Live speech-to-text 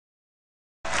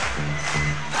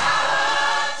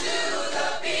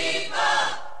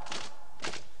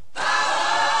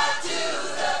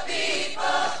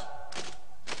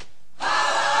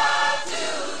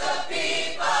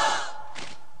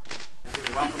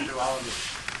welcome to all of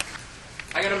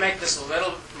you. I'm going to make this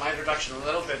my introduction a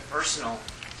little bit personal.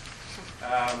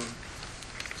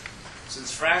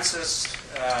 Since Frances,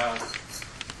 I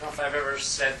don't know if I've ever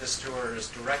said this to her as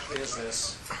directly as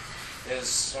this, is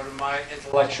sort of my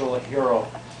intellectual hero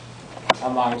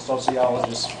among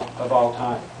sociologists of all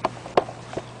time.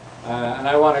 And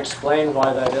I want to explain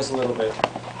why that is a little bit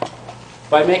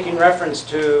by making reference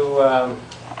to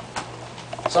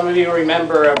some of you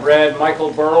remember have read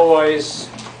Michael Burloway's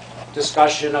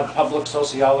discussion of public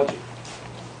sociology.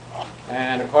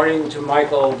 And according to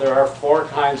Michael, there are 4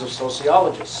 kinds of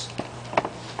sociologists.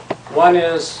 One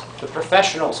is the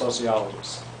professional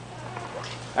sociologist.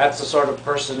 That's the sort of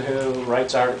person who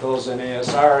writes articles in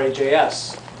ASR,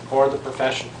 AJS for the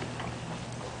profession.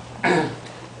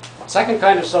 Second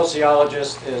kind of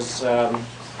sociologist is a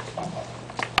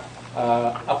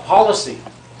policy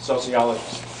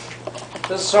sociologist.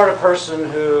 This is the sort of person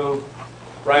who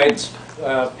writes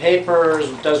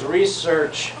papers, does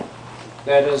research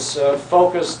that is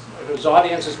focused, whose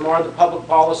audience is more the public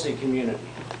policy community,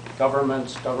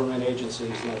 governments, government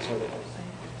agencies, and that sort of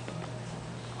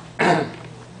thing.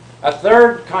 A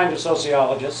third kind of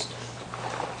sociologist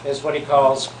is what he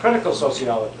calls critical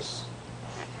sociologists.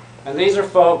 And these are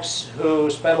folks who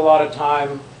spend a lot of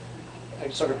time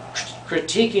sort of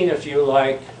critiquing, if you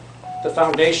like, the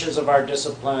foundations of our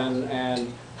discipline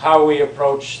and how we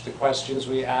approach the questions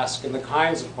we ask and the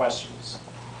kinds of questions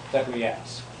that we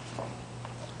ask.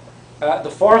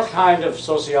 The fourth kind of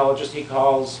sociologist he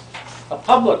calls a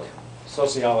public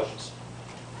sociologist.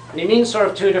 And he means sort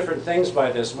of 2 different things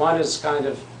by this. One is kind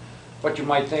of what you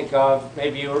might think of,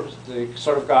 maybe you're the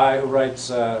sort of guy who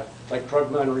writes, like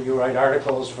Krugman, where you write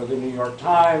articles for the New York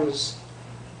Times.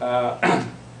 But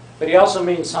he also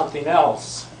means something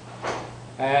else.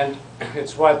 And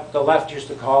it's what the left used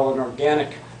to call an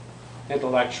organic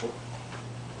intellectual.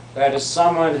 That is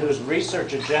someone whose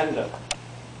research agenda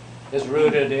is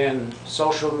rooted in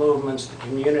social movements, the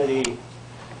community,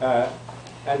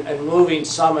 and moving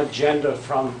some agenda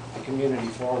from the community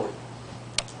forward.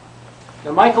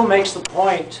 Now, Michael makes the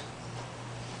point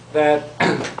that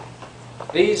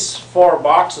these 4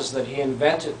 boxes that he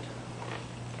invented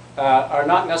are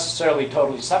not necessarily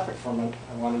totally separate from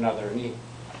one another. And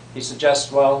he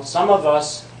suggests, well, some of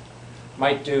us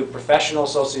might do professional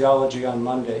sociology on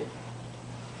Monday,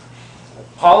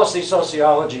 policy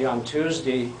sociology on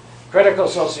Tuesday, critical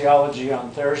sociology on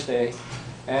Thursday,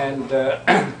 and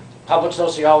public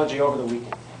sociology over the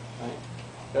weekend.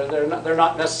 Right? They're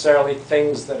not necessarily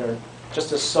things that are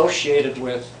just associated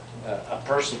with a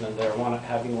person and they're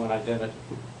having one identity.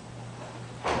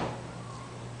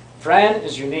 Fran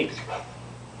is unique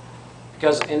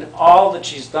because in all that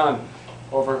she's done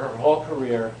over her whole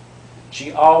career,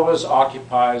 she always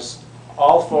occupies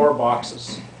all 4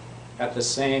 boxes at the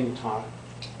same time.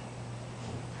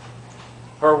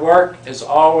 Her work is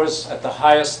always at the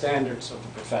highest standards of the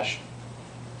profession.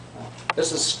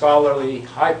 This is scholarly,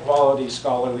 high-quality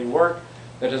scholarly work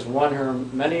that has won her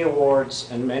many awards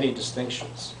and many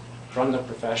distinctions from the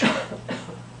profession.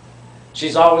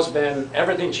 She's always been,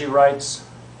 everything she writes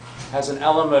has an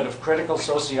element of critical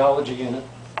sociology in it.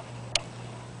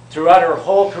 Throughout her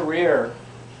whole career,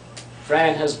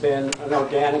 Fran has been an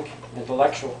organic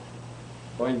intellectual,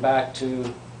 going back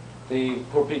to the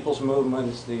poor people's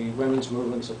movements, the women's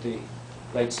movements of the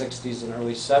late 60s and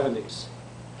early 70s.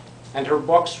 And her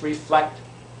books reflect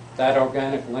that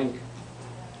organic link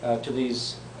to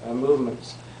these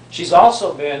movements. She's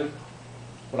also been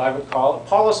what I would call a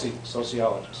policy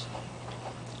sociologist.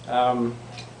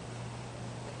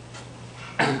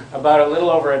 About a little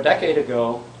over a decade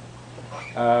ago,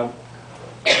 I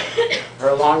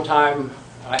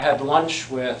had lunch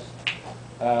with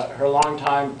her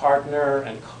longtime partner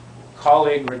and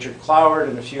colleague, Richard Cloward,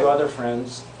 and a few other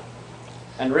friends.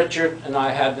 And Richard and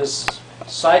I had this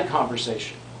side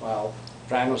conversation while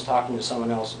Fran was talking to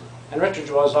someone else. And Richard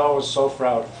was always so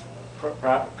proud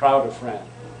of Fran.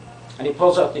 And he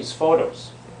pulls out these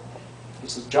photos. He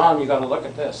says, "John, you got to look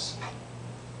at this."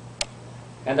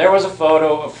 And there was a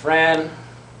photo of Fran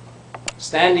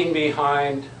standing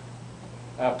behind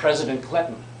President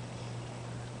Clinton,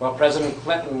 while President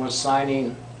Clinton was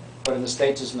signing what in the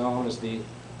States is known as the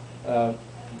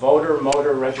Voter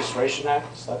Motor Registration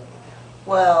Act. Is that?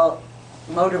 Well,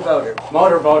 Motor Voter.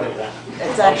 Motor Voter, then.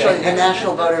 It's actually the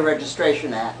National Voter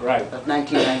Registration Act right. of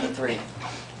 1993.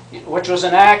 Which was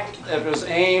an act that was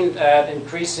aimed at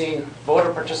increasing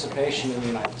voter participation in the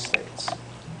United States.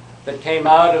 That came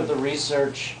out of the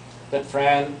research that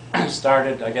Fran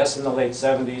started, I guess, in the late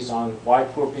 70s on why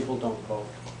poor people don't vote.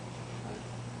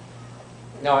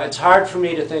 Now, it's hard for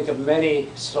me to think of many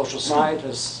social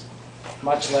scientists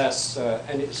much less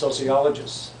any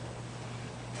sociologists,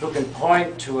 who can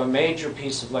point to a major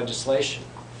piece of legislation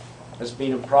as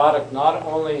being a product not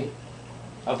only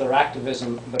of their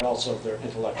activism, but also of their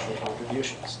intellectual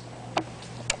contributions.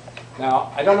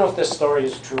 Now, I don't know if this story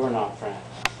is true or not, Fran,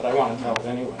 but I want to tell it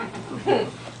anyway.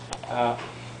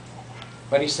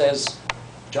 But he says,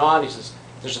 John, he says,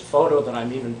 there's a photo that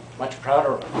I'm even much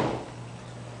prouder of.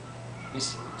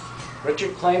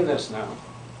 Richard claimed this now.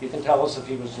 You can tell us if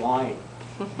he was lying.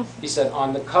 He said,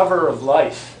 on the cover of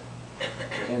Life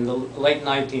in the late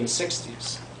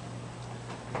 1960s,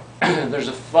 there's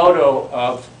a photo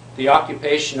of the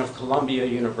occupation of Columbia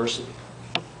University.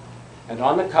 And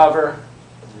on the cover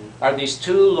are these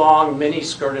two long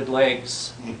mini-skirted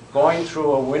legs going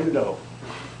through a window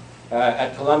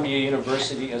at Columbia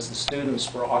University as the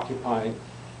students were occupying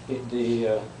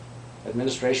the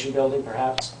administration building,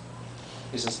 perhaps.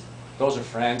 He says, those are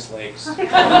Fran's legs.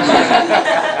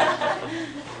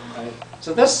 Right?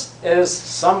 So this is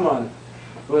someone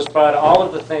who has brought all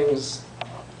of the things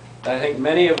that I think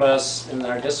many of us in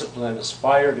our discipline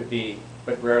aspire to be,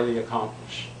 but rarely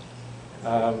accomplish.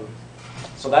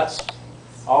 So that's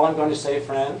all I'm going to say,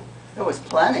 Fran. There was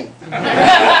plenty.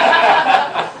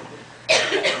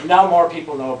 Now more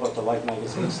people know about the Life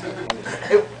magazines.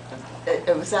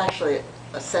 It was actually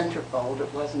a centerfold.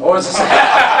 It wasn't. Oh, it's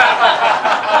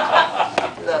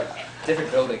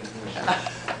Different buildings.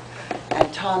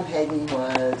 And Tom Hayden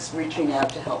was reaching out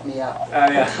to help me out.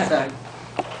 yeah. So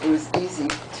it was easy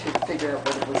to figure out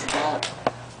what it was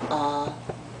about.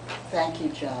 Thank you,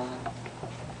 John.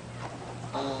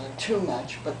 Too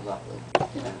much, but lovely,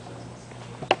 you know.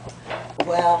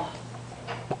 Well,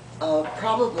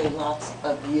 probably lots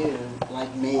of you,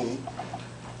 like me,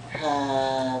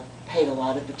 have paid a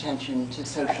lot of attention to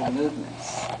social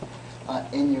movements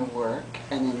in your work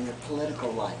and in your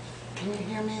political life. Can you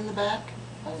hear me in the back?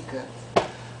 Oh, good.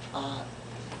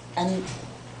 And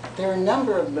there are a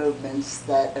number of movements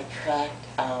that attract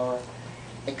our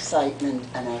excitement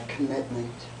and our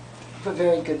commitment for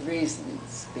very good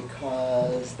reasons,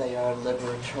 because they are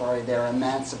liberatory, they're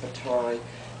emancipatory,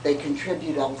 they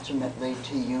contribute ultimately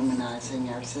to humanizing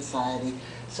our society.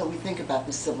 So we think about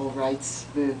the civil rights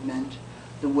movement,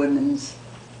 the women's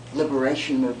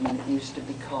liberation movement, it used to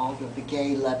be called, or the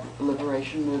gay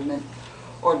liberation movement,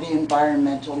 or the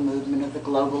environmental movement, or the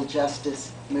global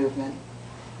justice movement.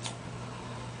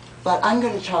 But I'm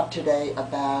going to talk today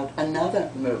about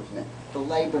another movement, the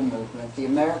labor movement, the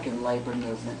American labor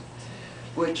movement,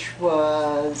 which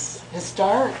was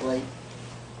historically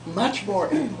much more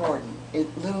important. It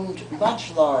loomed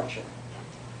much larger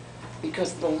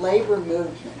because the labor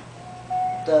movement,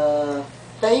 the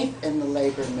faith in the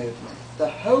labor movement, the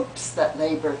hopes that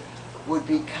labor would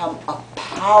become a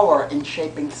power in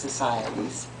shaping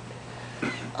societies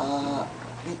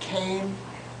became,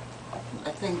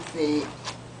 I think, the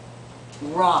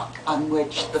rock on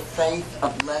which the faith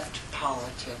of left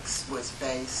politics was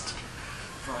based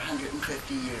for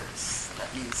 150 years.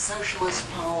 That means socialist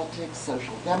politics,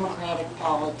 social democratic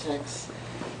politics,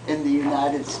 in the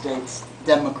United States,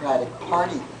 Democratic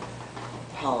Party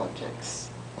politics.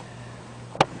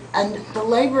 And the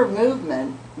labor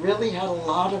movement really had a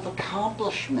lot of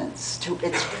accomplishments to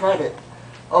its credit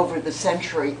over the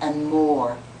century and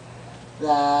more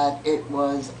that it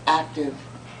was active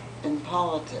in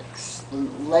politics. The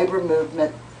labor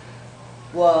movement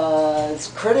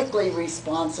was critically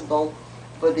responsible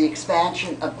for the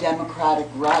expansion of democratic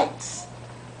rights,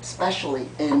 especially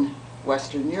in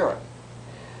Western Europe.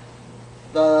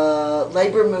 The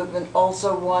labor movement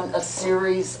also won a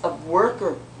series of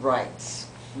worker rights,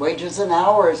 wages and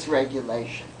hours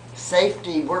regulation,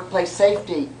 safety, workplace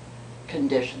safety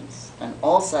conditions, and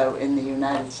also in the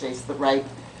United States, the right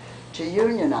to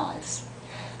unionize.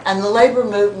 And the labor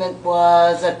movement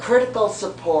was a critical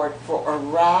support for a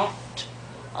raft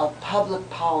of public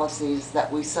policies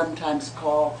that we sometimes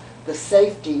call the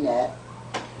safety net,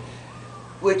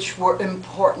 which were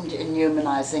important in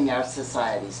humanizing our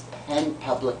societies.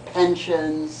 Public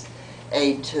pensions,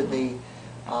 aid to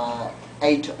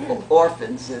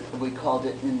orphans, we called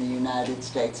it in the United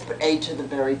States, but aid to the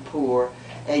very poor,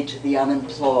 aid to the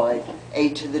unemployed,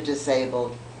 aid to the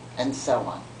disabled, and so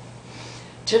on.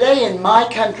 Today in my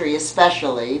country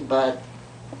especially, but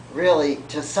really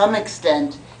to some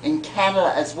extent in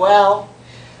Canada as well,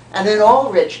 and in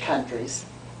all rich countries,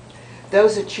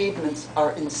 those achievements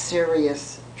are in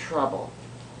serious trouble.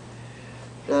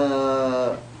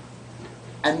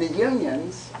 And the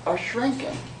unions are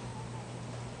shrinking.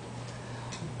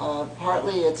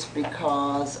 Partly it's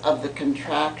because of the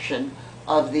contraction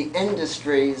of the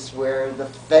industries where the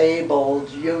fabled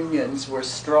unions were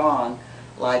strong,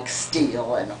 like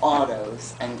steel and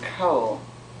autos and coal.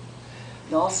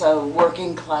 And also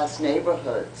working class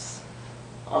neighborhoods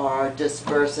are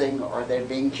dispersing, or they're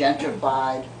being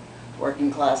gentrified,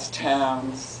 working class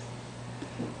towns.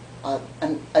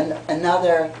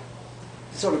 Another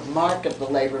sort of mark of the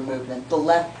labor movement, the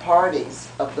left parties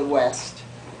of the West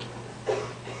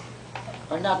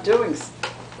are not doing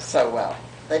so well.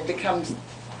 They've become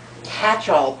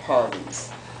catch-all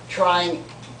parties, trying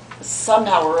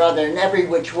somehow or other in every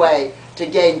which way to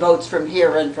gain votes from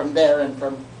here and from there and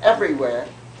from everywhere.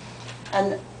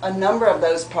 And a number of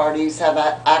those parties have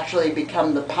actually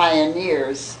become the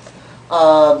pioneers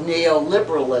of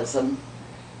neoliberalism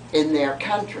in their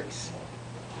countries.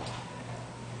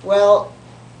 Well,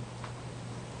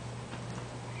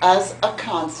 as a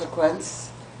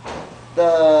consequence,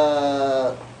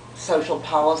 the social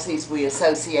policies we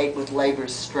associate with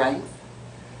labor's strength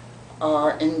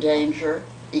are in danger.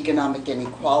 Economic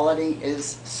inequality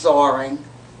is soaring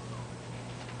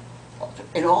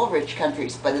in all rich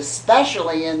countries, but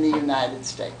especially in the United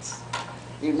States.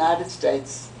 The United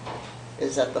States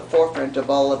is at the forefront of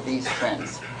all of these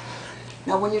trends.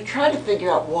 Now, when you try to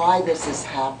figure out why this is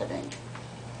happening,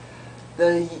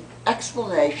 the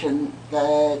explanation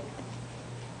that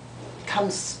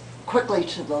comes quickly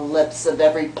to the lips of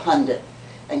every pundit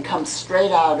and comes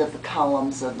straight out of the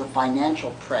columns of the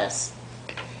financial press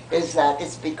is that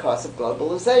it's because of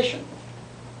globalization.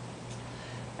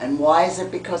 And why is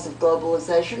it because of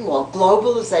globalization? Well,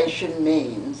 globalization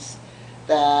means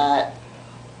that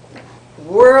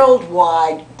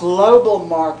worldwide global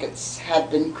markets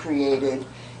have been created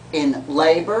in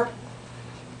labor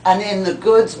and in the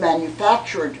goods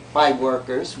manufactured by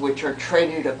workers, which are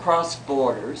traded across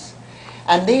borders.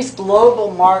 And these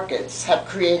global markets have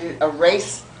created a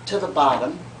race to the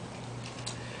bottom,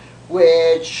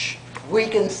 which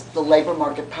weakens the labor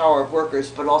market power of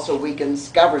workers, but also weakens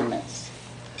governments.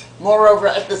 Moreover,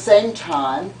 at the same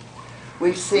time,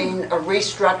 we've seen a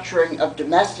restructuring of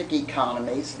domestic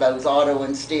economies. Those auto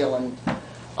and steel and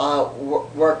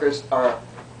workers are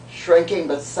shrinking,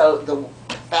 but so the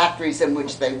factories in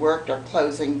which they worked are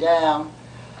closing down.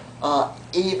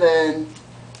 Even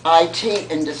IT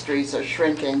industries are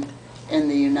shrinking in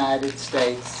the United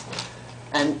States.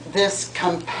 And this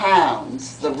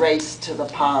compounds the race to the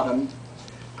bottom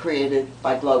created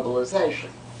by globalization.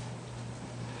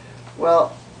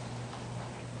 Well,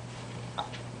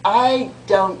 I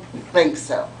don't think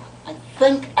so. I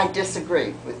think I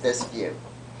disagree with this view.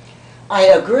 I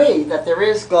agree that there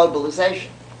is globalization,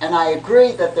 and I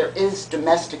agree that there is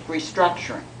domestic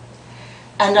restructuring.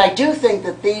 And I do think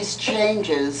that these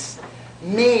changes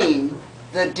mean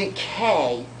the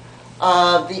decay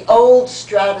of the old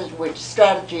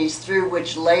strategies through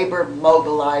which labor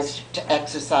mobilized to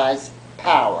exercise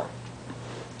power.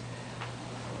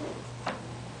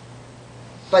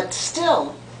 But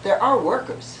still, there are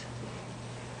workers.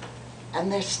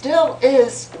 And there still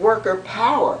is worker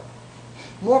power.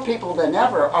 More people than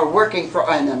ever are working for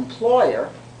an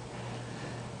employer.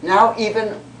 Now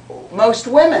even most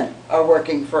women are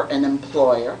working for an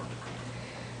employer.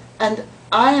 And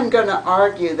I am going to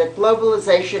argue that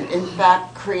globalization, in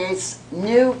fact, creates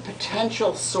new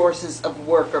potential sources of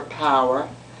worker power,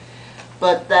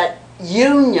 but that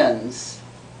unions,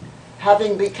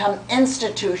 having become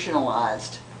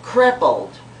institutionalized,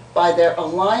 crippled by their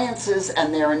alliances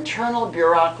and their internal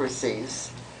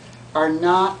bureaucracies, are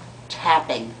not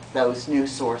tapping those new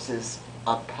sources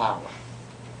of power.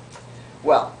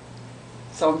 Well,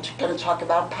 so I'm going to talk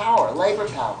about power, labor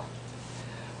power.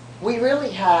 We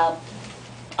really have,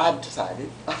 I've decided,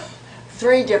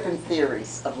 three different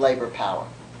theories of labor power.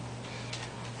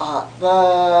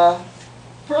 The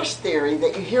first theory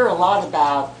that you hear a lot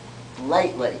about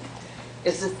lately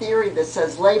is the theory that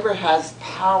says labor has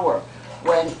power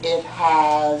when it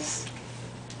has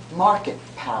market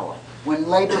power, when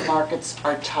labor markets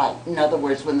are tight. In other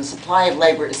words, when the supply of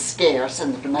labor is scarce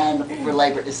and the demand for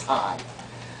labor is high.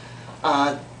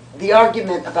 The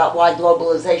argument about why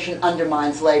globalization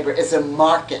undermines labor is a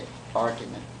market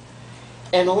argument.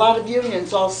 And a lot of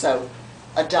unions also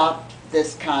adopt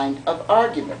this kind of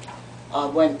argument.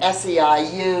 When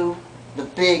SEIU, the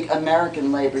big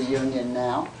American labor union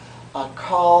now,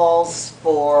 calls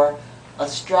for a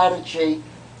strategy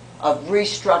of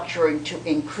restructuring to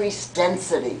increase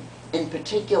density in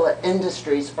particular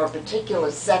industries or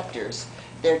particular sectors,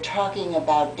 they're talking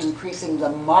about increasing the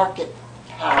market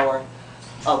power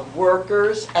of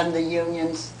workers and the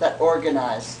unions that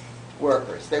organize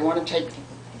workers. They want to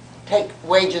take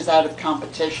wages out of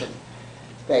competition,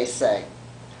 they say.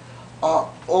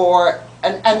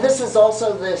 And this is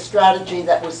also the strategy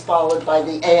that was followed by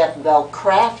the AFL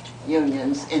Kraft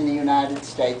unions in the United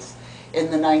States in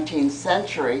the 19th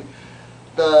century.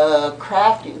 The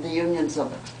unions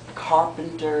of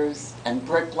carpenters and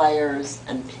bricklayers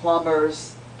and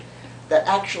plumbers that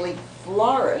actually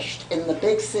flourished in the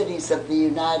big cities of the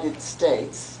United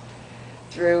States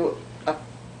through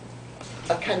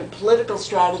a kind of political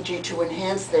strategy to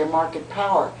enhance their market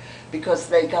power, because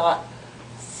they got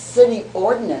city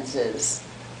ordinances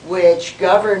which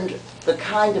governed the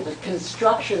kind of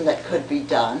construction that could be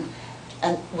done,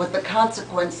 and with the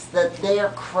consequence that their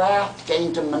craft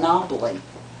gained a monopoly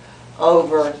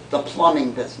over the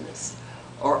plumbing business,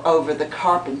 or over the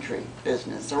carpentry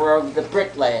business, or over the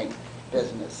bricklaying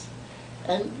business.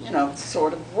 And, you know, it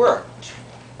sort of worked.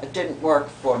 It didn't work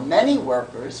for many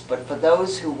workers, but for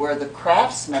those who were the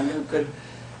craftsmen who could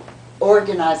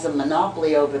organize a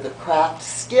monopoly over the craft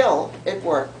skill, it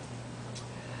worked.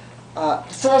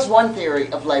 So that's one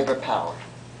theory of labor power.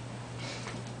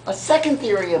 A second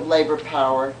theory of labor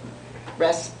power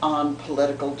rests on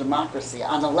political democracy,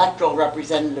 on electoral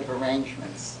representative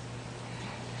arrangements.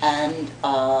 And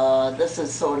this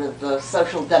is sort of the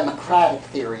social democratic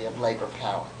theory of labor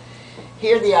power.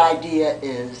 Here the idea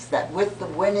is that with the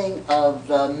winning of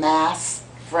the mass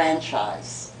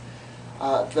franchise,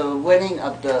 the winning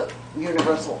of the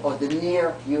universal or the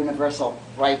near universal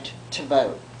right to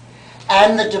vote,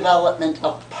 and the development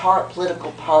of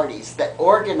political parties that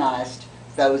organized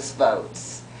those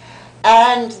votes,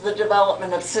 and the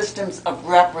development of systems of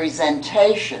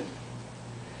representation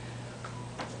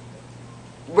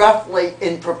roughly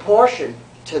in proportion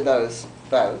to those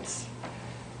votes,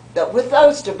 that with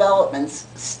those developments,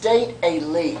 state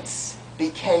elites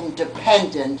became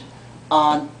dependent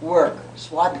on workers.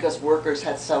 Why? Because workers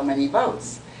had so many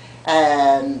votes.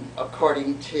 And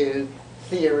according to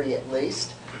theory at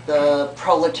least, the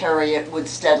proletariat would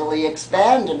steadily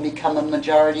expand and become a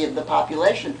majority of the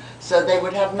population, so they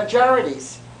would have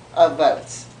majorities of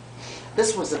votes.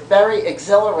 This was a very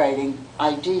exhilarating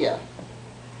idea.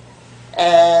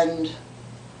 And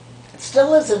it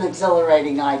still is an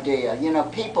exhilarating idea. You know,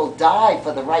 people die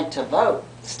for the right to vote,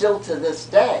 still to this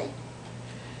day.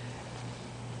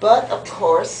 But, of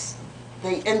course,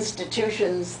 the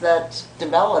institutions that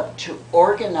developed to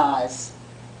organize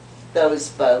those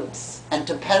votes and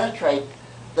to penetrate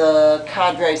the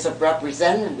cadres of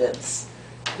representatives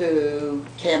who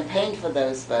campaigned for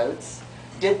those votes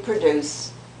did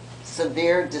produce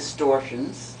severe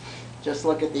distortions. Just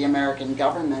look at the American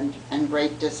government and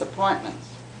great disappointments.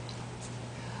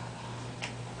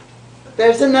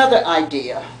 There's another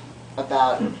idea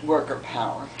about worker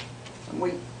power.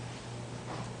 We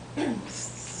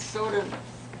sort of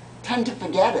tend to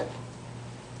forget it.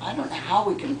 I don't know how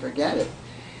we can forget it.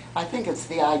 I think it's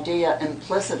the idea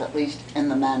implicit, at least in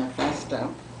the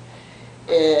manifesto.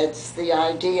 It's the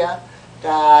idea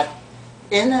that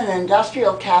in an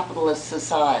industrial capitalist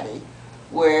society,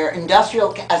 where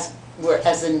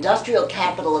as industrial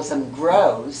capitalism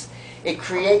grows, it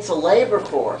creates a labor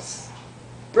force,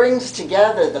 brings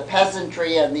together the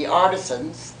peasantry and the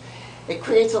artisans. It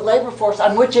creates a labor force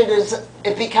on which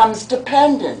it becomes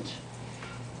dependent,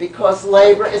 because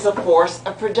labor is a force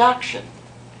of production.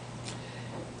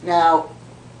 Now,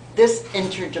 this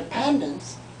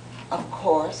interdependence, of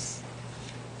course,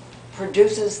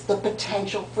 produces the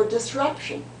potential for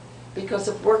disruption, because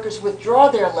if workers withdraw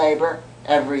their labor,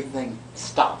 everything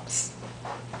stops.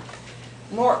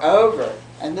 Moreover,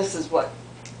 and this is what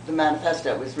the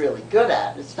manifesto is really good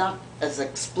at, it's not as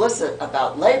explicit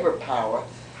about labor power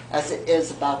as it is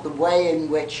about the way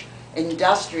in which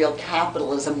industrial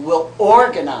capitalism will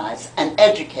organize and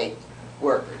educate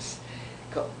workers.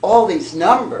 All these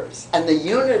numbers and the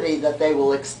unity that they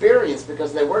will experience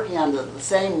because they're working under the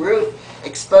same roof,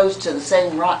 exposed to the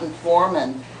same rotten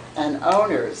foremen and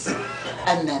owners,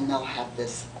 and then they'll have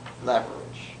this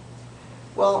leverage.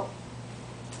 Well,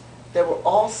 there were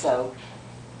also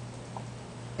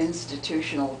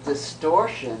institutional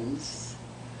distortions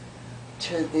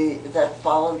that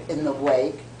followed in the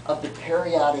wake of the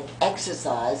periodic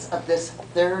exercise of this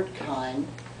third kind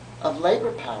of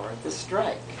labor power, the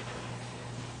strike.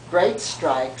 Great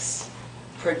strikes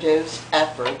produced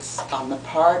efforts on the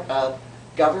part of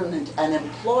government and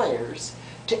employers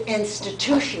to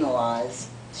institutionalize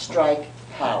strike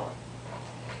power.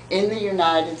 In the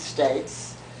United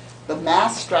States, the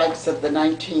mass strikes of the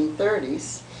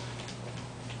 1930s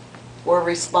were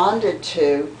responded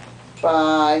to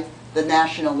by the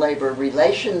National Labor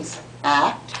Relations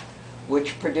Act,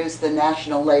 which produced the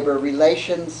National Labor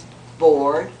Relations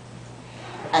Board,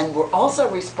 and were also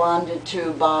responded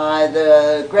to by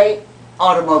the great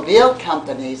automobile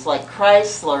companies like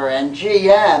Chrysler and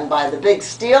GM, by the big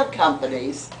steel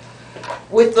companies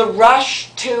with the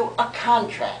rush to a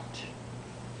contract.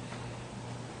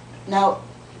 Now,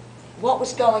 what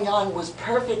was going on was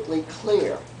perfectly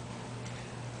clear.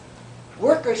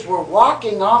 Workers were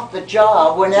walking off the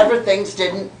job whenever things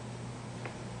didn't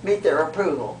meet their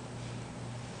approval.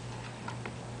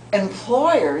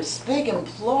 Employers, big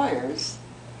employers,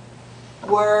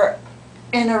 were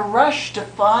in a rush to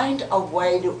find a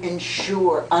way to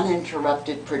ensure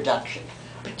uninterrupted production,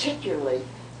 particularly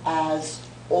as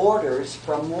orders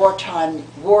from wartime,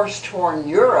 war-torn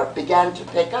Europe began to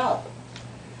pick up.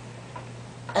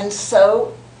 And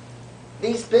so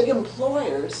these big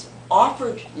employers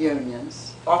offered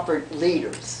unions, offered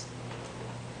leaders,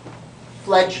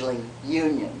 fledgling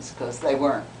unions, because they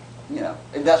weren't,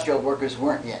 industrial workers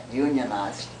weren't yet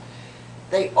unionized.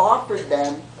 They offered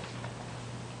them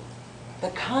the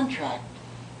contract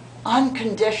on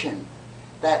condition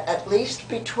that at least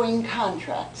between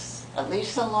contracts, at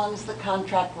least so long as the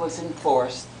contract was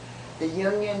enforced, the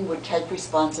union would take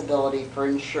responsibility for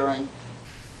ensuring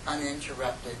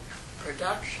uninterrupted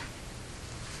production.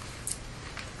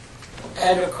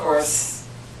 And of course,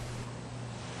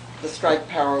 the strike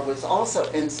power was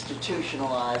also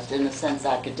institutionalized, in a sense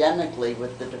academically,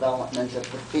 with the development of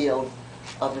the field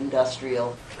of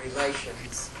industrial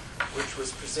relations, which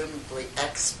was presumably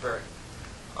expert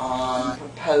on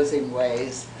proposing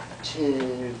ways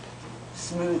to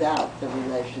smooth out the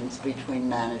relations between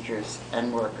managers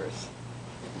and workers.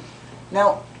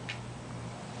 Now,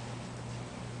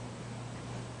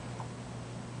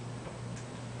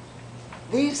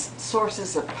 these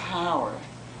sources of power,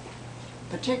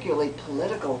 particularly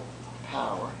political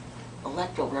power,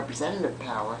 electoral representative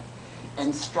power,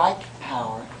 and strike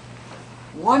power,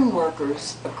 won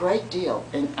workers a great deal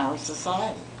in our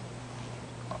society.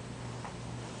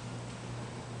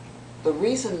 The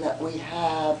reason that we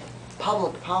have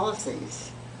public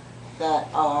policies that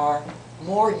are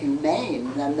more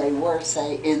humane than they were,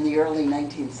 say, in the early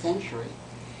 19th century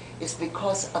is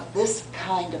because of this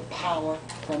kind of power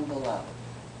from below.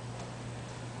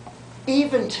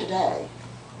 Even today,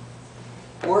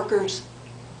 workers,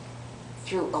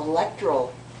 through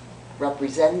electoral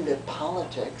representative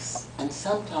politics, and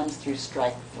sometimes through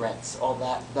strike threats,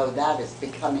 though that is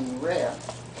becoming rare,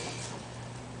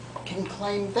 can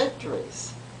claim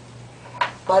victories.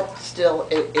 But still,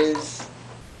 it is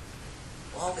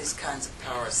all these kinds of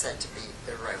power said to be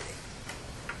eroding.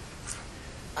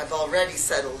 I've already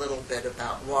said a little bit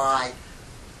about why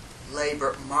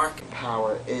labor market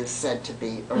power is said to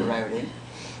be eroding,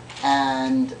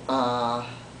 and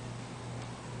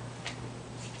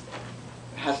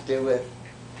has to do with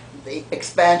the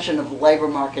expansion of the labor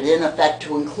market, in effect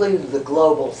to include the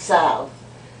global South,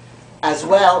 as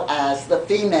well as the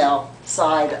female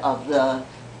side of the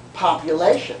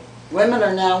population. Women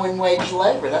are now in wage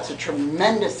labor. That's a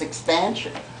tremendous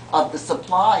expansion of the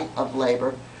supply of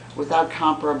labor without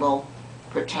comparable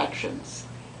protections.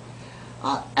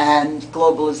 And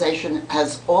globalization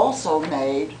has also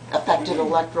affected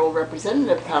electoral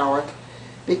representative power,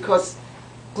 because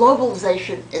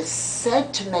globalization is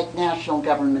said to make national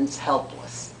governments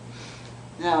helpless.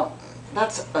 Now,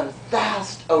 that's a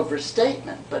vast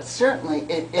overstatement, but certainly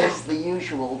it is the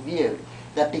usual view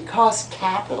that because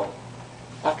capital,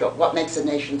 after all, what makes a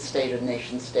nation state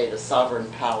a sovereign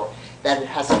power, that it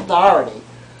has authority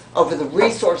over the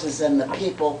resources and the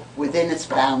people within its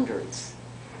boundaries.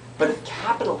 But if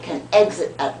capital can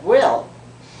exit at will,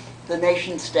 the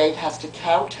nation state has to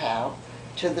kowtow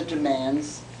to the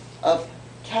demands of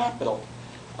capital.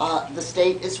 The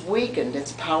state is weakened,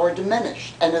 its power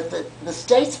diminished. And if the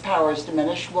state's power is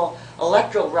diminished, well,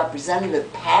 electoral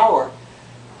representative power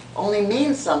only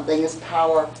means something as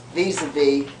power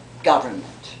vis-a-vis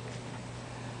government.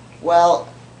 Well,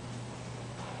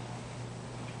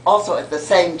 also at the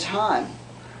same time,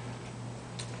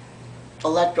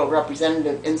 electoral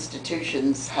representative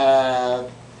institutions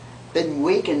have been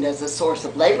weakened as a source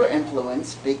of labor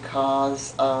influence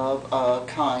because of a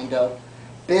kind of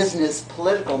business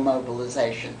political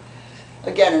mobilization.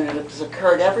 Again, and it has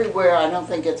occurred everywhere. I don't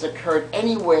think it's occurred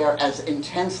anywhere as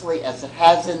intensely as it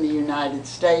has in the United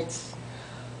States.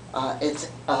 It's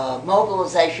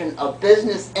mobilization of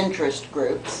business interest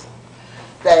groups.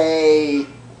 They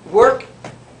work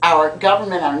our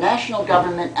government, our national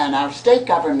government, and our state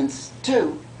governments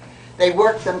too. They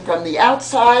work them from the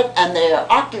outside, and they are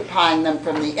occupying them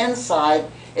from the inside.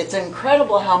 It's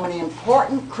incredible how many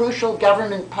important, crucial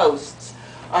government posts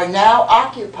are now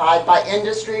occupied by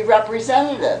industry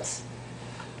representatives.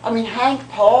 I mean, Hank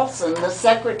Paulson, the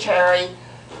Secretary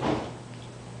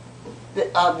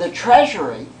of the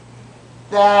Treasury,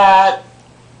 that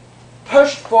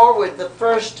pushed forward the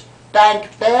first bank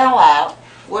bailout,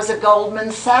 was a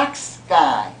Goldman Sachs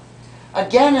guy.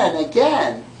 Again and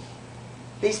again,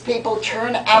 these people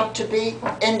turn out to be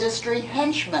industry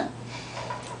henchmen.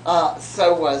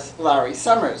 So was Larry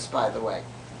Summers, by the way.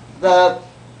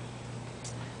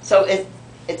 So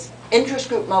it's interest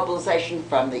group mobilization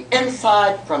from the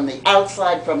inside, from the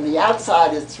outside. From the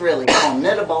outside, it's really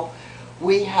formidable.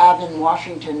 We have in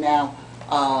Washington now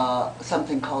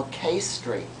something called K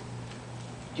Street.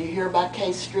 Do you hear about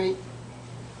K Street?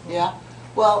 Yeah?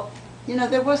 Well, you know,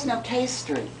 there was no K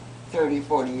Street 30,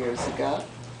 40 years ago.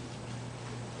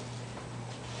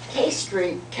 K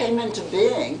Street came into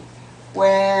being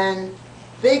when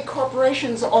big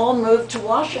corporations all moved to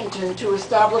Washington to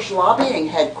establish lobbying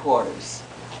headquarters.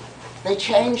 They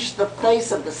changed the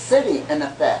face of the city, in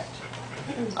effect,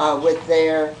 with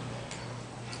their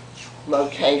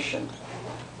location.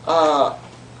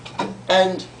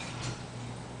 And,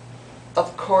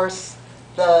 of course,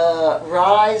 the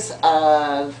rise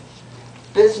of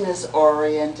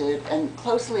business-oriented and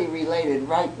closely related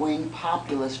right-wing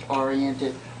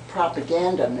populist-oriented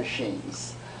propaganda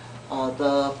machines.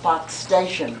 The Fox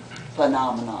station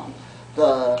phenomenon.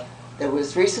 There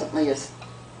was recently a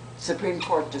Supreme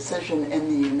Court decision in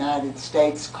the United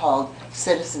States called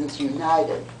Citizens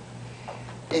United.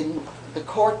 The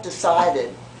court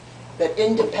decided that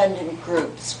independent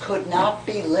groups could not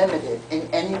be limited in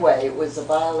any way. It was a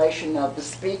violation of the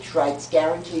speech rights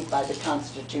guaranteed by the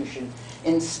Constitution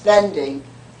in spending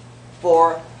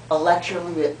for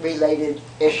election-related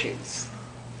issues.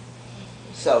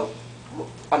 So,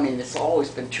 I mean, it's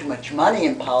always been too much money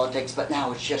in politics, but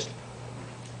now it's just,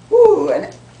 whoo,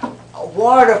 a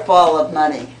waterfall of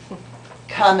money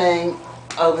coming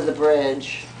over the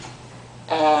bridge,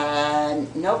 and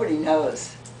nobody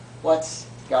knows what's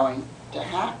going to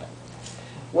happen.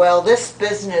 Well, this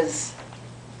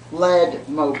business-led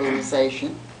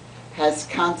mobilization has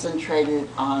concentrated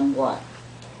on what?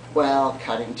 Well,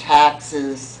 cutting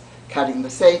taxes, cutting the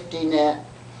safety net,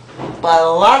 but a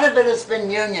lot of it has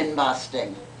been union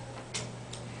busting.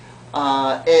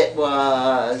 It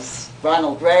was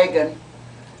Ronald Reagan,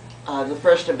 the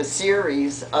first of a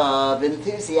series of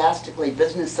enthusiastically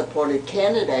business-supported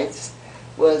candidates,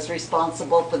 was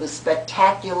responsible for the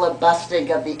spectacular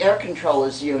busting of the Air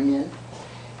Controllers Union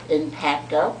in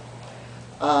Patco.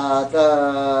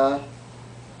 The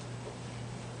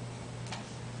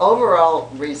overall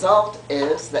result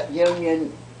is that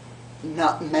union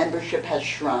membership has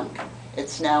shrunk.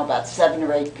 It's now about 7 or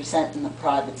 8% in the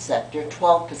private sector,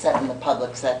 12% in the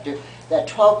public sector. That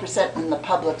 12% in the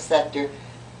public sector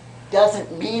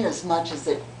doesn't mean as much as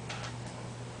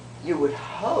you would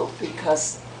hope,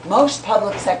 because most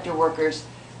public sector workers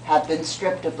have been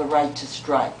stripped of the right to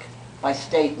strike by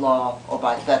state law or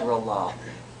by federal law.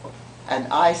 And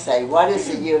I say, what is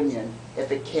a union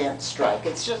if it can't strike?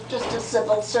 It's just a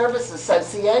civil service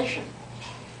association.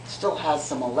 Still has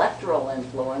some electoral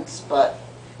influence, but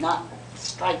not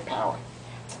strike power.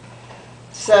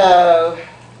 So,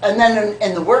 and then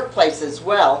in the workplace as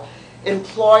well,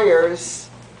 employers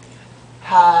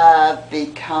have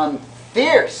become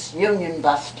fierce union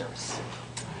busters.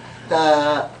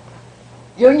 The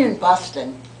union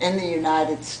busting in the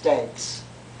United States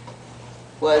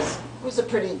was a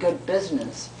pretty good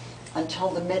business until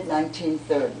the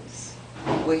mid-1930s.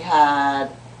 We had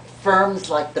firms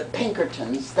like the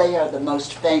Pinkertons. They are the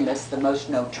most famous, the most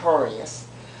notorious.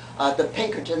 The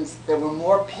Pinkertons, there were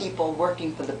more people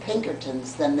working for the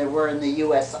Pinkertons than there were in the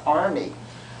U.S. Army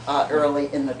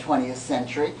early in the 20th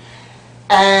century.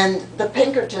 And the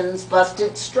Pinkertons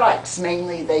busted strikes.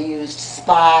 Mainly they used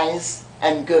spies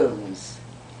and goons.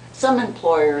 Some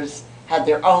employers had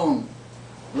their own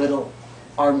little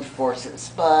armed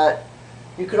forces, but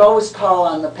you could always call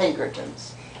on the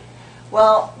Pinkertons.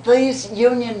 Well, these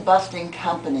union busting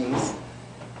companies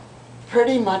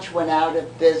pretty much went out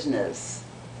of business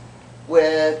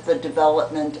with the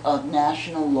development of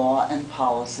national law and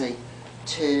policy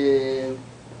to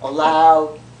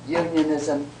allow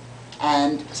unionism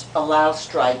and allow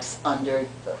strikes under,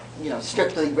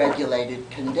 strictly regulated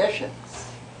conditions.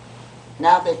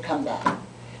 Now they've come back.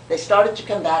 They started to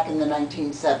come back in the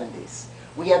 1970s.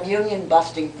 We have union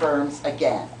busting firms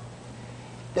again.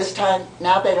 This time,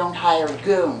 now they don't hire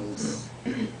goons.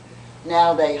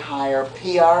 Now they hire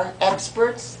PR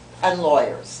experts and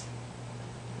lawyers.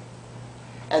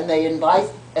 And they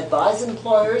advise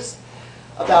employers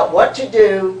about what to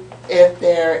do if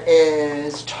there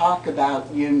is talk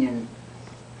about union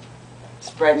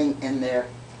spreading in their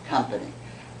company.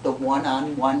 The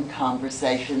one-on-one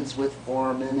conversations with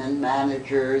foremen and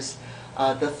managers,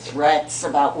 the threats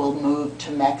about we'll move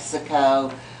to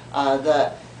Mexico,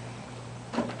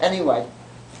 anyway.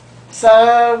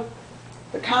 So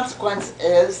The consequence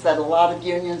is that a lot of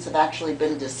unions have actually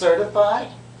been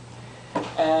decertified,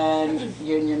 and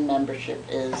union membership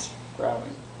is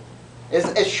growing,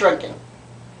 is shrinking.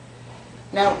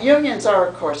 Now, unions are,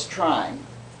 of course, trying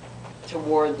to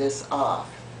ward this off.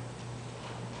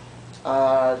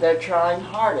 They're trying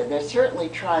harder. They're certainly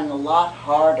trying a lot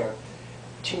harder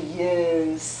to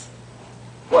use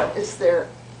what is their,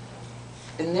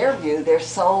 in their view, their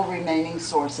sole remaining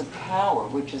source of power,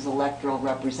 which is electoral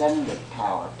representative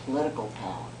power, political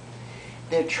power.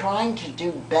 They're trying to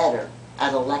do better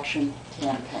at election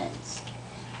campaigns.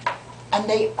 And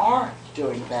they are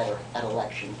doing better at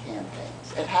election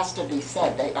campaigns. It has to be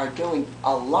said, they are doing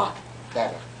a lot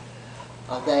better.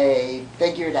 They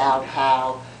figured out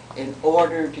how, in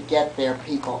order to get their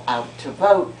people out to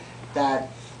vote, that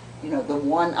the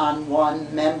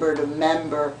one-on-one,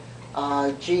 member-to-member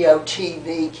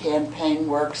GOTV campaign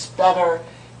works better.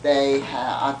 They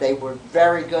were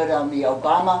very good on the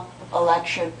Obama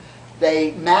election.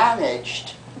 They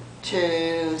managed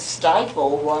to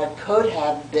stifle what could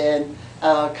have been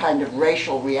a kind of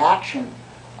racial reaction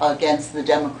against the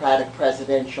Democratic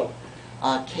presidential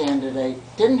candidate.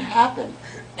 Didn't happen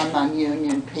among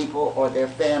union people or their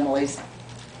families.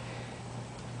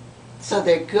 So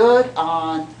they're good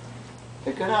on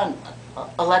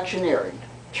electioneering,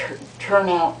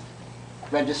 turnout,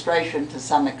 registration to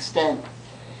some extent.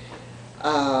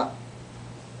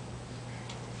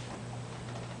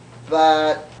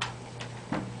 But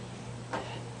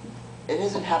it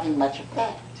isn't having much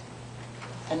effect.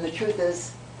 And the truth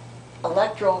is,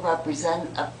 that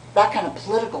kind of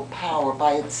political power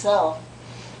by itself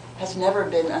has never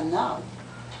been enough.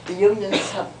 The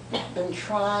unions have been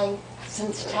trying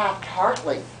since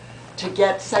Taft-Hartley to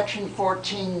get Section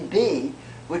 14B,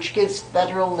 which gives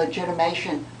federal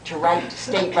legitimation to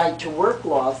state right-to-work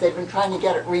laws. They've been trying to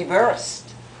get it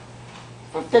reversed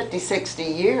for 50, 60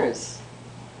 years.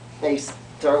 They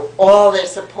throw all their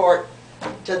support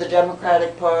to the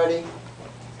Democratic Party,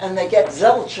 and they get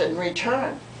zilch in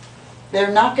return.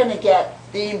 They're not going to get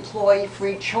the Employee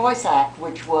Free Choice Act,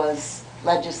 which was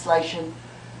legislation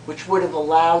which would have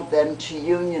allowed them to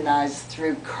unionize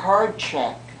through card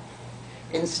check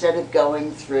instead of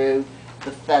going through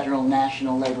the Federal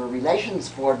National Labor Relations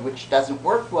Board, which doesn't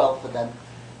work well for them.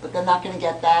 But they're not going to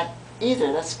get that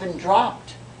either. That's been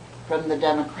dropped from the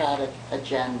Democratic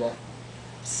agenda.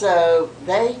 So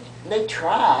they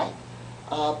try,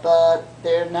 but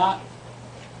they're not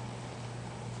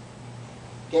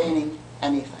gaining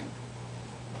anything.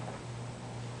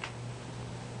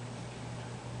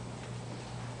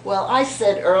 Well, I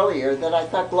said earlier that I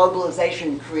thought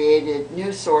globalization created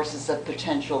new sources of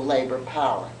potential labor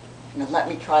power. Now let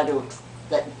me try to,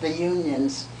 that the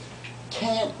unions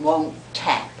won't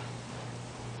tap.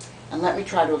 And let me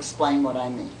try to explain what I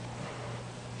mean.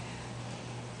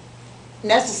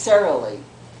 Necessarily,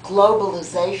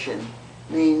 globalization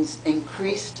means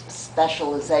increased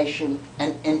specialization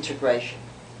and integration.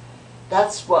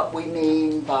 That's what we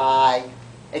mean by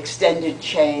extended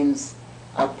chains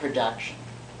of production.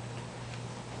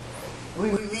 We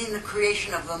mean the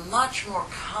creation of a much more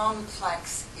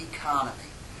complex economy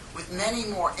with many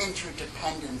more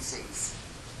interdependencies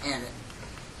in it,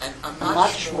 and a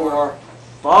much more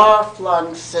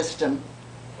far-flung system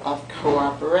of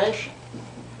cooperation.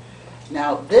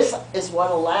 Now, this is what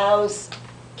allows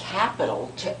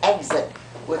capital to exit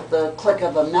with the click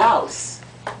of a mouse.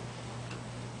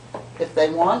 If they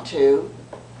want to,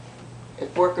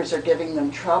 if workers are giving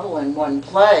them trouble in one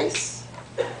place,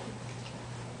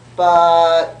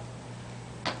 but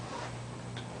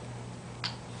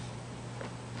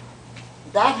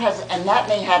that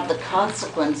may have the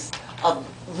consequence of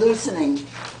loosening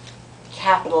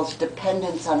capital's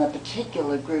dependence on a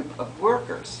particular group of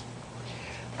workers.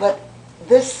 But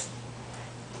these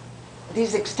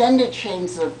extended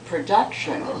chains of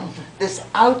production, this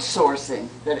outsourcing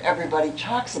that everybody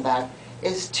talks about,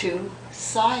 is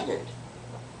two-sided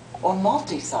or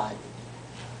multi-sided.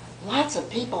 Lots of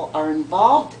people are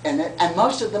involved in it, and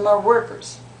most of them are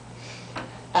workers.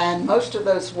 And most of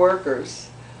those workers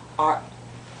are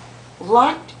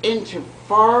locked into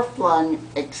far-flung,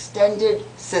 extended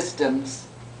systems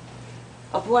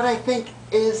of what I think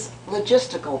is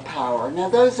logistical power. Now,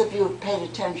 those of you who have paid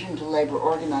attention to labor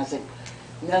organizing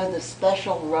know the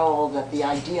special role that the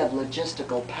idea of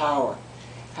logistical power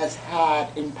has had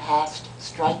in past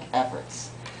strike efforts.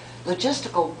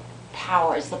 Logistical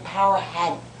power is the power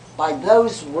had by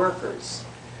those workers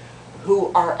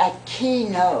who are at key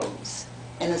nodes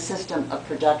in a system of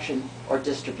production or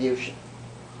distribution.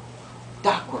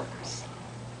 Dock workers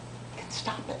can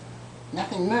stop it.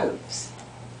 Nothing moves,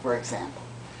 for example.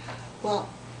 Well,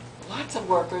 lots of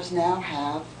workers now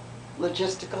have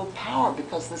logistical power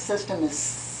because the system is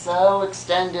so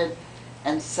extended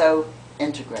and so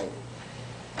integrated.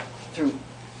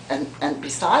 And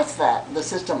besides that, the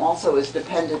system also is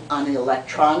dependent on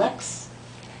electronics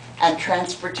and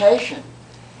transportation.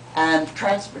 And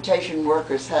transportation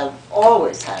workers have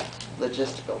always had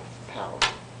logistical power.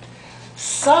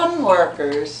 Some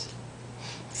workers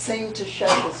seem to show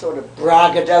the sort of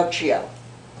braggadocio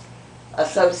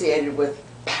associated with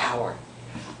power.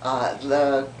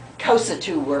 The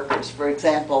COSA-2 workers, for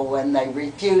example, when they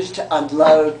refuse to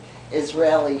unload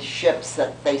Israeli ships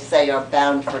that they say are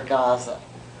bound for Gaza,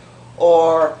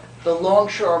 or the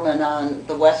longshoremen on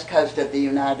the west coast of the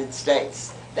United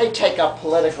States. They take up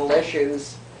political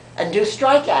issues and do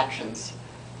strike actions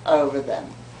over them.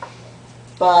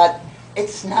 But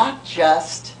it's not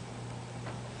just,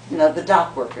 the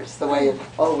dock workers, the way it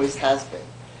always has been.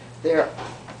 There are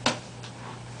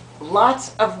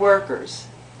lots of workers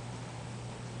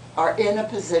are in a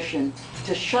position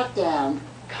to shut down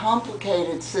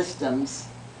complicated systems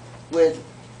with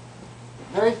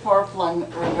very far-flung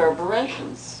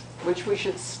reverberations, which we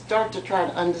should start to try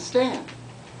to understand.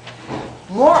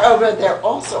 Moreover, there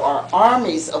also are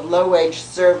armies of low-wage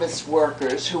service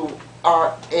workers who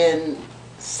are in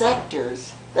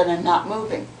sectors that are not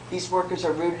moving. These workers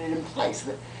are rooted in place.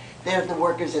 They're the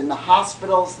workers in the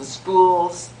hospitals, the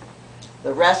schools,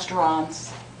 the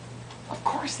restaurants. Of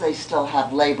course they still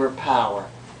have labor power.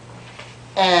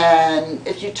 And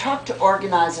if you talk to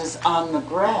organizers on the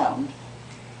ground,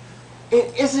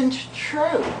 it isn't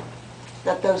true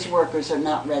that those workers are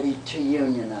not ready to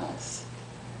unionize.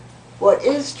 What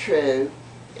is true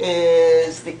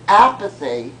is the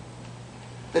apathy,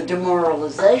 the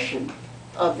demoralization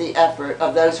of the effort,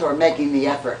 of those who are making the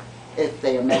effort, if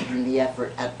they are making the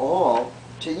effort at all,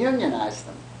 to unionize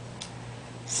them.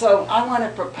 So I want to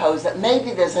propose that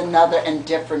maybe there's another and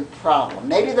different problem.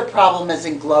 Maybe the problem is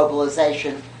in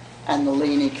globalization and the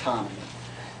lean economy.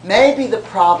 Maybe the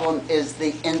problem is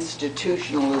the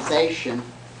institutionalization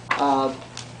of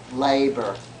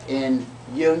labor in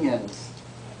unions.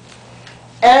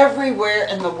 Everywhere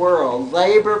in the world,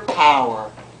 labor power,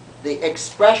 the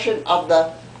expression of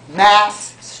the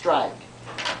mass strike,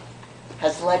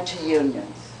 has led to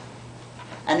unions.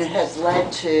 And it has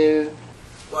led to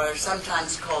what are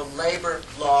sometimes called labor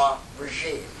law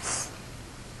regimes.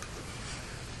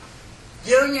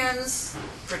 Unions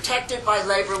protected by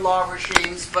labor law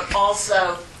regimes, but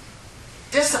also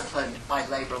disciplined by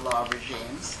labor law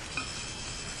regimes.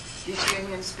 These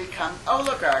unions become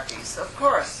oligarchies, of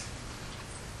course.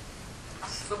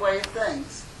 It's the way of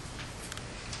things.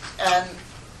 And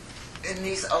in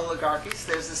these oligarchies,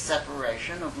 there's a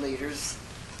separation of leaders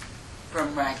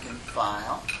from rank and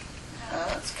file.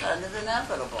 It's kind of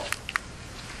inevitable.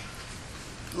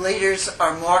 Leaders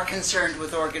are more concerned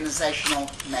with organizational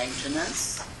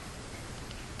maintenance,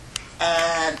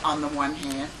 and on the one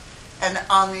hand, and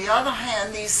on the other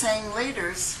hand, these same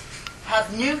leaders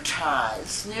have new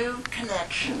ties, new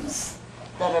connections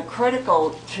that are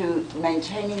critical to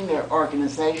maintaining their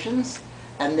organizations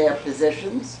and their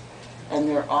positions, and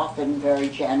they're often very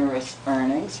generous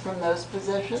earnings from those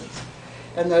positions.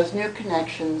 And those new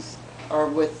connections are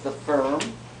with the firm,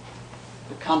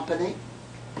 the company,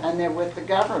 and they're with the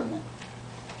government.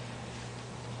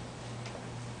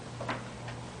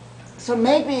 So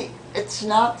maybe it's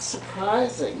not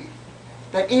surprising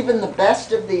that even the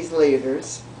best of these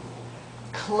leaders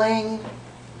cling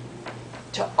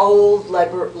to old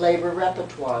labor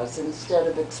repertoires instead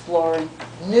of exploring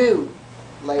new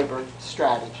labor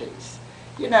strategies.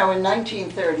 You know, in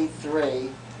 1933,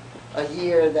 a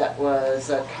year that was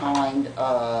a kind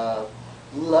of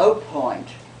low point,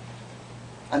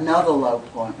 another low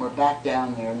point, we're back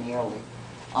down there nearly,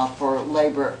 for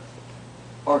labor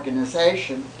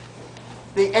organization,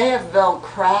 the AFL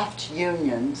craft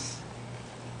unions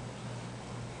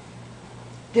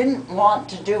didn't want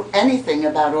to do anything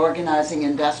about organizing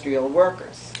industrial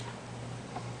workers.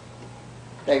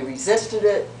 They resisted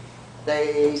it.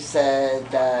 They said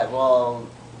that, well,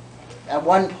 at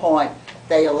one point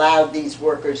they allowed these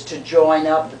workers to join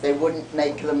up, but they wouldn't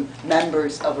make them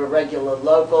members of a regular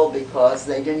local because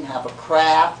they didn't have a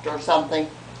craft or something.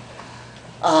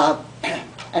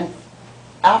 And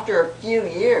after a few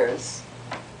years,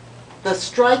 the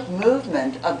strike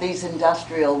movement of these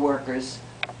industrial workers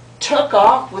took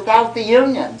off without the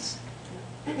unions.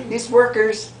 These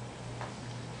workers,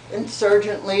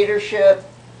 insurgent leadership,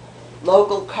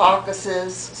 local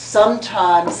caucuses,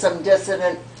 sometimes some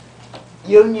dissident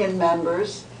union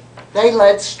members, they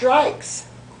led strikes.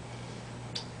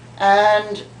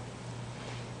 And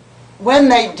when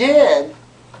they did,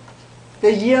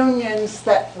 the unions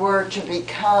that were to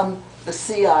become the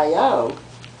CIO,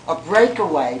 a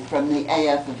breakaway from the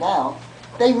AFL,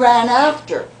 they ran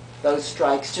after those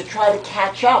strikes to try to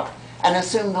catch up and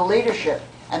assume the leadership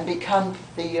and become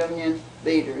the union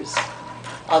leaders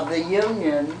of the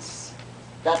unions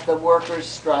that the workers'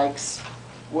 strikes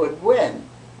would win.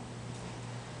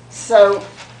 So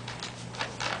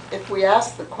if we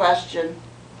ask the question,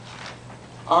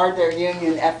 are there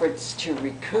union efforts to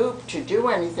recoup, to do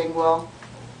anything? Well,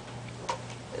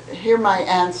 here my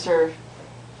answer,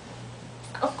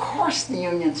 of course the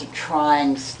unions are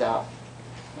trying stuff.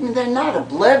 I mean, they're not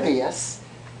oblivious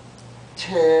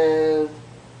to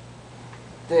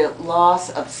the loss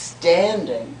of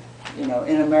standing, you know,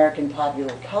 in American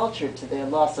popular culture, to their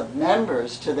loss of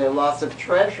members, to their loss of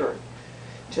treasury,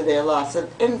 to their loss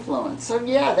of influence. So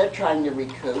yeah, they're trying to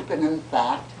recoup, and in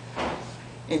fact,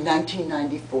 in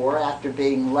 1994, after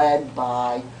being led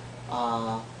by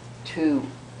two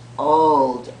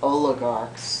old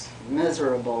oligarchs,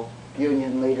 miserable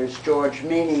union leaders, George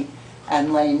Meany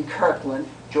and Lane Kirkland.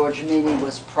 George Meany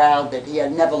was proud that he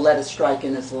had never led a strike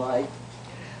in his life.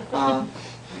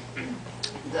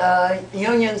 The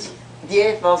unions, the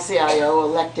AFL-CIO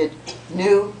elected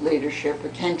new leadership.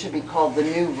 It came to be called the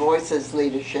New Voices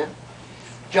leadership.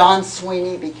 John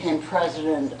Sweeney became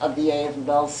president of the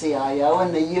AFL-CIO,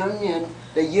 and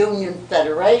the Union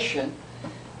Federation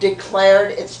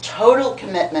declared its total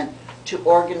commitment to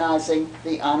organizing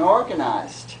the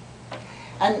unorganized.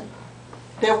 And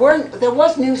there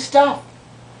was new stuff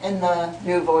in the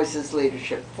New Voices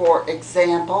leadership. For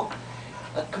example,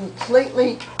 a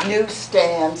completely new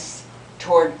stance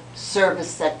toward service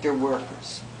sector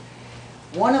workers.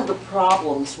 One of the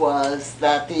problems was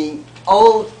that the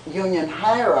old union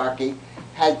hierarchy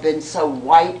had been so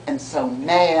white and so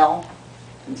male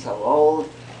and so old.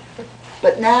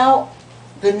 But now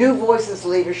the New Voices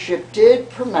leadership did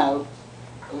promote,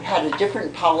 it had a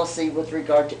different policy with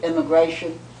regard to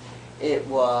immigration. It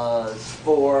was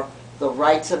for the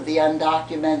rights of the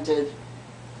undocumented.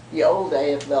 The old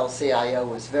AFL-CIO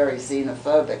was very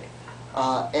xenophobic.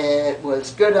 It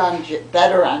was good on,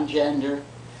 better on gender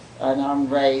and on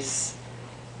race.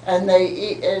 And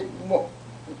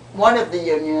one of the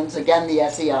unions, again the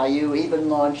SEIU, even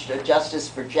launched a Justice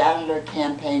for Janitor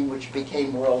campaign, which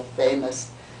became world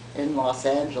famous in Los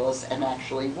Angeles and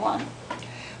actually won.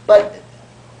 But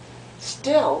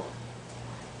still,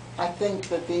 I think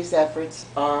that these efforts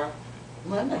are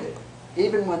limited.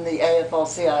 Even when the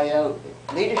AFL-CIO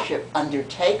leadership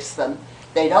undertakes them,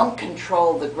 they don't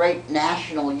control the great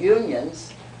national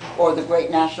unions or the great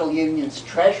national unions'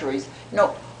 treasuries.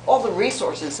 No, all the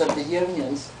resources of the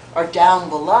unions are down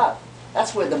below.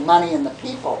 That's where the money and the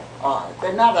people are.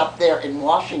 They're not up there in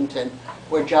Washington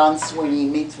where John Sweeney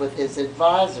meets with his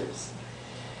advisors.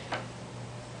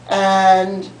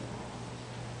 And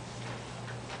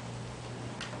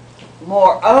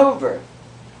moreover,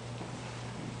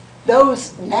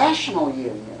 those national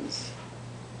unions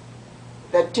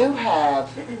that do have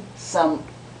some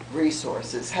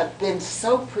resources have been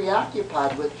so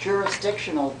preoccupied with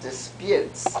jurisdictional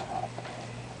disputes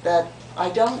that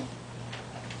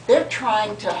they're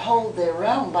trying to hold their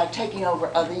own by taking over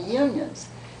other unions.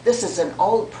 This is an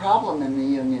old problem in the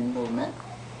union movement,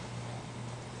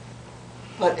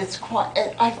 but it's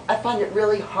quite, I find it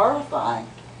really horrifying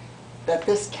that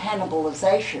this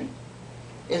cannibalization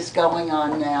is going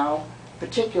on now,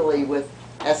 particularly with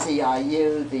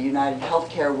SEIU, the United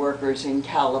Healthcare Workers in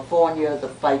California, the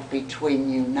fight between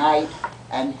Unite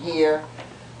and HERE.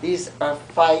 These are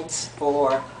fights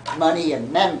for money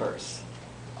and members.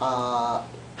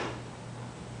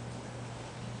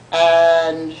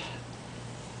 And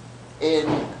in,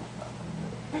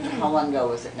 how long ago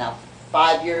was it now?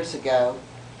 5 years ago,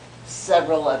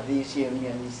 several of these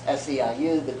unions,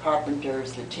 SEIU, the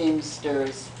Carpenters, the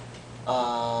Teamsters,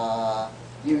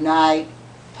 Unite,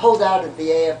 pulled out of the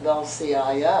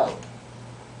AFL-CIO.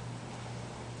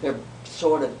 They're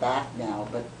sort of back now,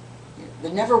 but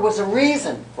there never was a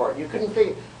reason for it. You couldn't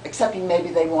figure, excepting maybe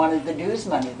they wanted the dues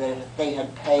money that they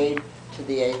had paid to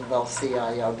the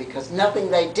AFL-CIO, because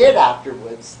nothing they did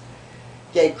afterwards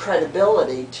gave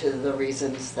credibility to the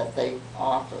reasons that they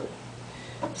offered.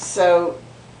 So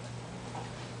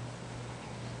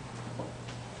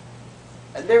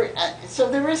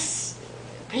there is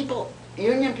people,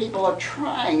 union people are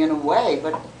trying in a way,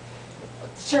 but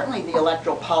certainly the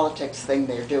electoral politics thing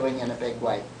they're doing in a big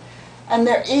way. And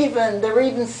there are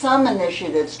even some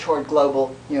initiatives toward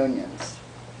global unions.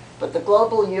 But the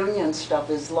global union stuff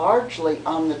is largely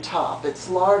on the top. It's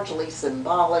largely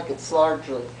symbolic. It's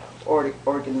largely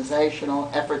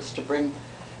organizational efforts to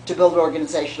build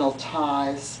organizational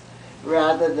ties,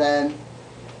 rather than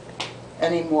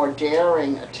any more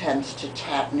daring attempts to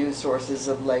tap new sources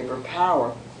of labor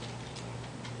power.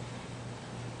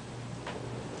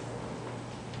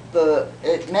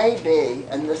 It may be,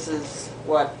 and this is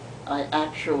what I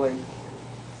actually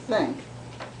think,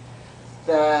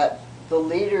 that the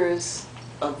leaders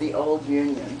of the old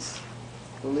unions,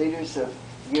 the leaders of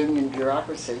union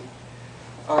bureaucracy,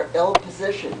 are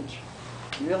ill-positioned,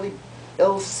 really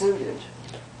ill-suited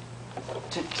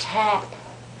to tap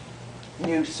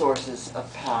new sources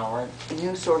of power,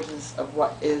 new sources of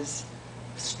what is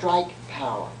strike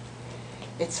power.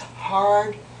 It's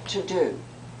hard to do.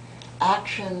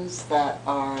 Actions that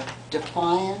are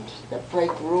defiant, that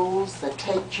break rules, that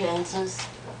take chances,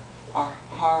 are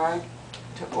hard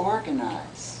to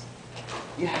organize.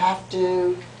 You have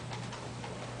to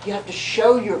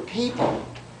show your people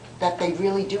that they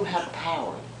really do have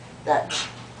power, that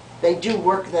they do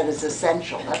work that is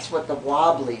essential. That's what the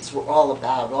Wobblies were all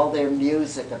about, all their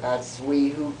music about we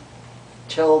who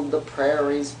tilled the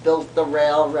prairies, built the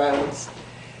railroads.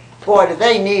 Boy, do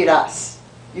they need us.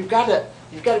 You've got to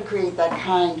create that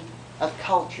kind of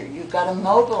culture. You've got to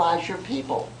mobilize your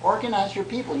people, organize your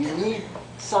people. You need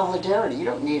solidarity. You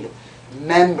don't need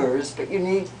members, but you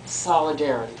need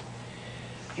solidarity.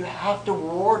 You have to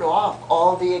ward off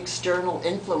all the external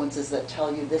influences that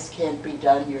tell you this can't be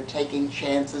done, you're taking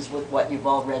chances with what you've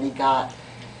already got.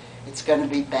 It's going to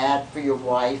be bad for your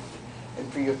wife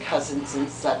and for your cousins and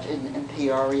such in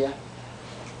Peoria.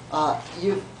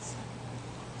 You've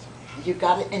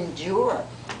got to endure.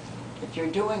 If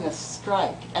you're doing a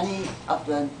strike, any of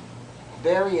the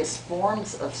various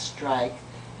forms of strike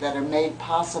that are made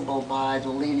possible by the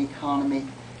lean economy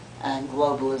and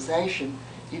globalization,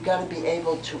 you've got to be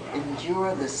able to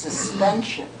endure the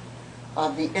suspension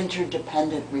of the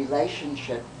interdependent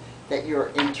relationship that you're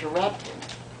interrupting.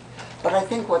 But I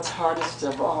think what's hardest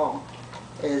of all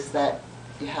is that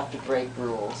you have to break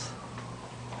rules.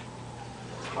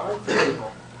 It's hard for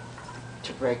people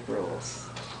to break rules.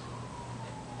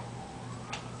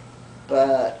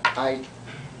 But I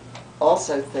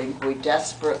also think we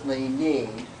desperately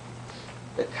need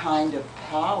the kind of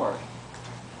power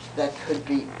that could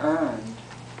be earned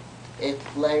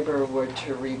if labor were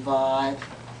to revive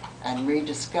and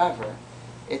rediscover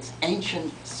its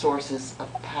ancient sources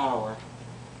of power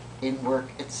in work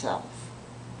itself.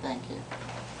 Thank you.